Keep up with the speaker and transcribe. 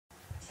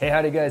Hey,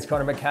 howdy guys,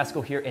 Connor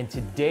McCaskill here, and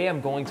today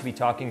I'm going to be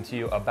talking to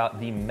you about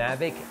the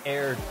Mavic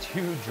Air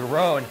 2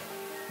 drone.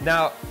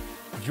 Now,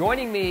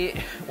 joining me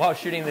while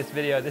shooting this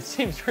video, this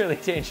seems really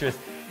dangerous,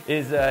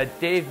 is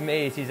Dave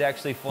Mays. He's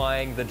actually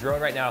flying the drone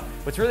right now.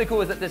 What's really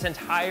cool is that this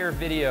entire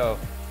video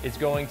is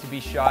going to be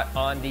shot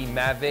on the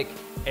Mavic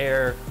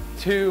Air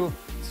 2.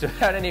 So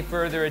without any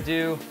further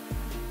ado,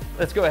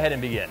 let's go ahead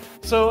and begin.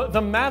 So the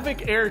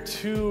Mavic Air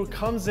 2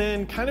 comes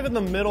in kind of in the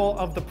middle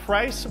of the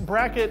price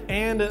bracket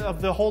and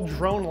of the whole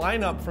drone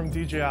lineup from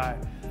DJI.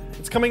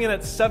 It's coming in at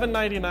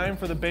 $799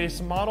 for the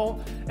base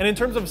model. And in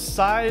terms of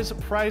size,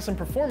 price, and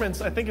performance,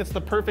 I think it's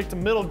the perfect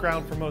middle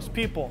ground for most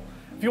people.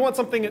 If you want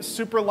something that's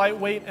super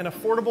lightweight and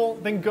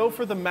affordable, then go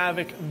for the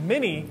Mavic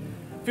Mini.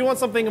 If you want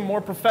something more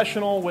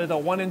professional with a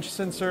 1-inch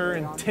sensor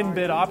and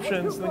 10-bit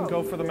options, then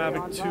go for the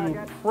Mavic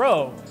 2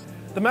 Pro.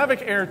 The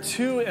Mavic Air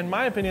 2, in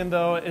my opinion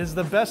though, is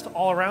the best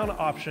all-around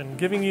option,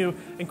 giving you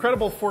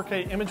incredible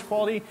 4K image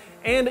quality,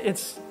 and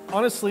it's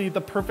honestly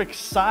the perfect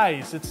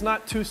size. It's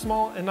not too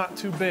small and not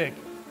too big.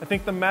 I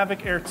think the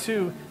Mavic Air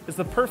 2 is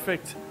the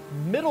perfect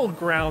middle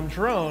ground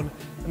drone,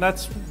 and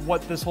that's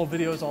what this whole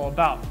video is all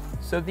about.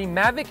 So the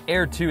Mavic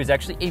Air 2 is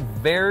actually a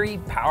very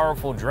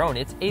powerful drone.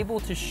 It's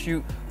able to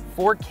shoot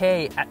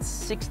 4K at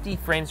 60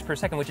 frames per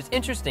second, which is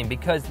interesting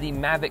because the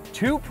Mavic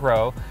 2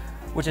 Pro,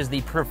 which is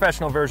the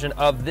professional version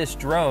of this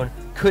drone,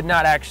 could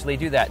not actually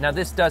do that. Now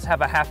this does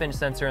have a 1/2-inch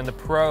sensor and the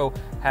Pro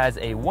has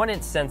a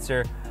 1-inch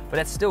sensor, but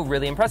that's still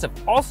really impressive.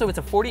 Also, it's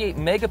a 48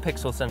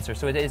 megapixel sensor,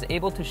 so it is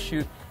able to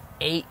shoot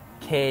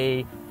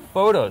 8K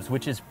photos,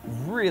 which is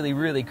really,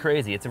 really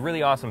crazy. It's a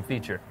really awesome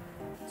feature.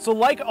 So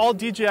like all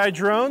DJI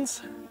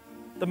drones,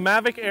 the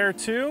Mavic Air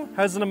 2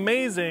 has an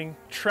amazing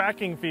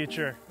tracking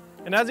feature.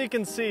 And as you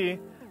can see,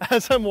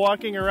 as I'm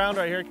walking around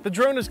right here, the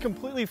drone is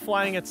completely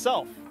flying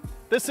itself.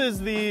 This is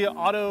the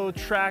auto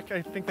track,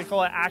 I think they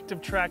call it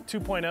Active Track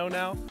 2.0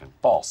 now.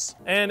 False.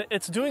 And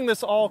it's doing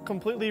this all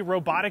completely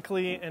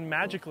robotically and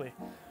magically.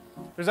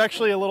 There's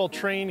actually a little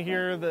train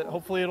here that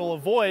hopefully it'll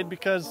avoid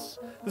because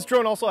this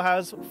drone also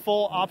has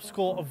full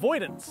obstacle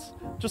avoidance,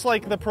 just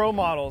like the Pro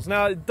models.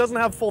 Now it doesn't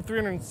have full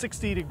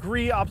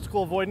 360-degree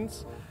obstacle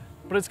avoidance,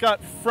 but it's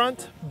got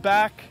front,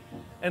 back,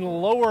 and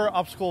lower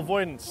obstacle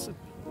avoidance.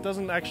 It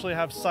doesn't actually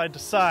have side to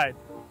side,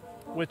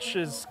 which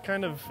is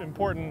kind of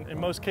important in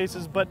most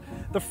cases, but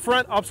the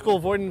front obstacle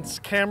avoidance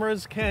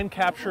cameras can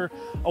capture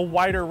a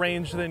wider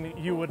range than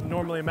you would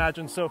normally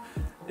imagine. So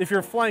if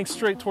you're flying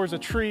straight towards a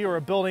tree or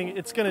a building,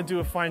 it's gonna do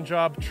a fine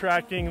job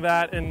tracking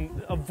that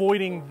and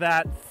avoiding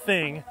that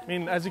thing. I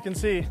mean, as you can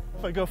see,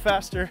 if I go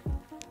faster,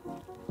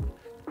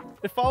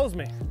 it follows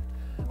me.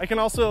 I can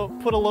also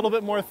put a little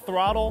bit more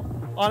throttle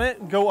on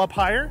it, go up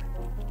higher,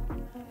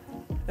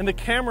 and the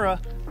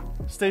camera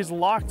stays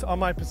locked on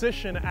my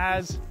position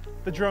as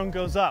the drone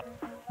goes up.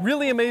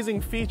 Really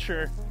amazing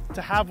feature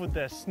to have with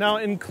this. Now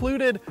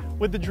included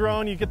with the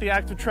drone, you get the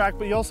active track,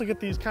 but you also get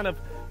these kind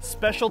of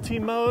specialty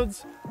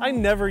modes. I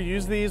never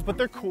use these, but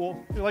they're cool.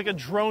 They're like a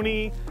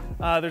droney,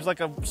 there's like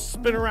a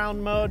spin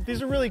around mode.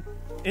 These are really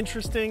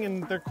interesting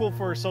and they're cool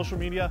for social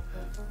media.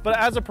 But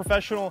as a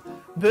professional,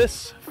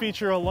 this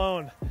feature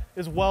alone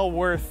is well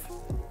worth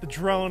the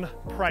drone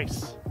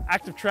price.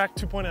 Active Track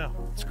 2.0,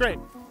 it's great,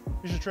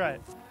 you should try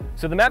it.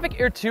 So the Mavic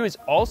Air 2 is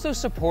also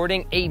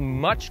supporting a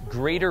much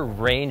greater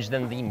range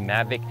than the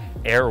Mavic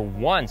Air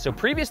 1. So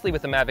previously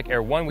with the Mavic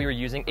Air 1, we were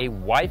using a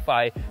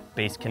Wi-Fi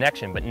based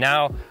connection, but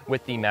now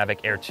with the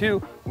Mavic Air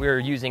 2, we're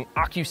using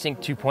OcuSync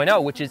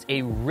 2.0, which is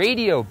a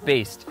radio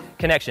based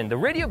connection. The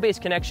radio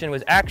based connection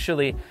was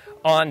actually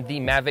on the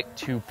Mavic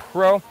 2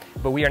 Pro,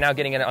 but we are now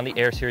getting it on the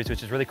Air series,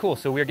 which is really cool.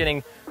 So we're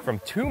getting from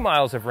 2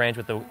 miles of range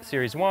with the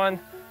Series 1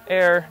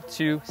 Air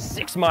to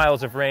 6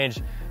 miles of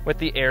range with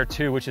the Air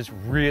 2, which is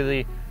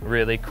really,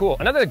 really cool.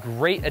 Another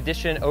great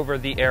addition over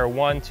the Air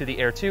 1 to the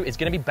Air 2 is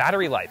gonna be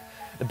battery life.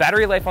 The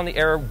battery life on the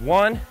Air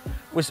 1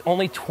 was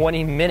only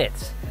 20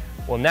 minutes.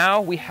 Well,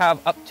 now we have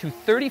up to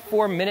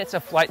 34 minutes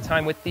of flight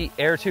time with the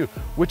Air 2,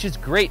 which is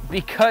great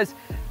because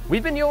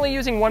we've been only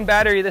using one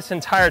battery this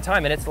entire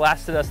time and it's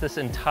lasted us this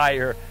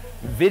entire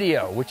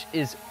video, which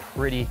is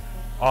pretty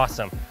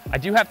awesome. I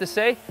do have to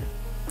say,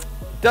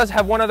 does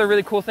have one other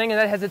really cool thing, and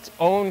that has its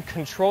own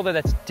controller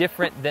that's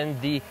different than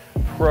the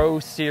Pro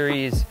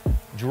Series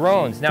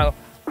drones. Now,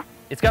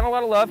 it's gotten a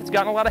lot of love, it's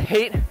gotten a lot of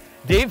hate.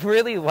 Dave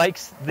really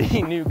likes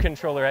the new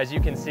controller. As you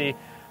can see,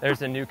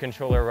 there's a new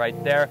controller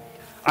right there.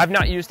 I've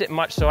not used it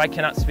much, so I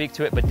cannot speak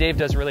to it, but Dave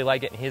does really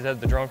like it, and he's had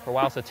the drone for a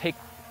while, so take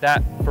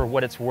that for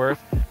what it's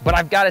worth. But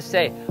I've got to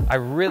say, I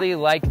really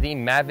like the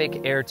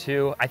Mavic Air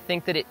 2. I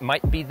think that it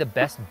might be the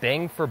best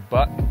bang for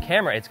buck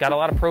camera. It's got a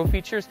lot of pro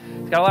features,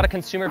 it's got a lot of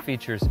consumer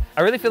features.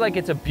 I really feel like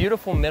it's a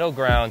beautiful middle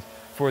ground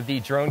for the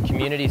drone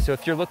community. So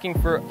if you're looking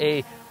for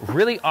a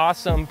really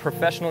awesome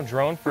professional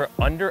drone for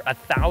under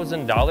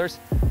 $1,000,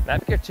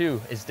 Mavic Air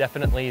 2 is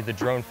definitely the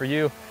drone for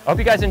you. I hope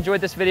you guys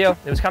enjoyed this video.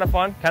 It was kind of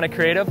fun, kind of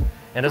creative,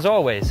 and as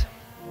always,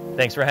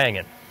 thanks for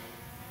hanging.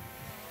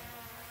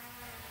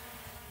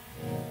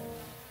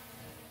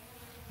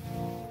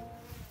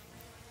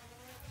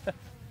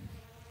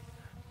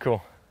 Cool.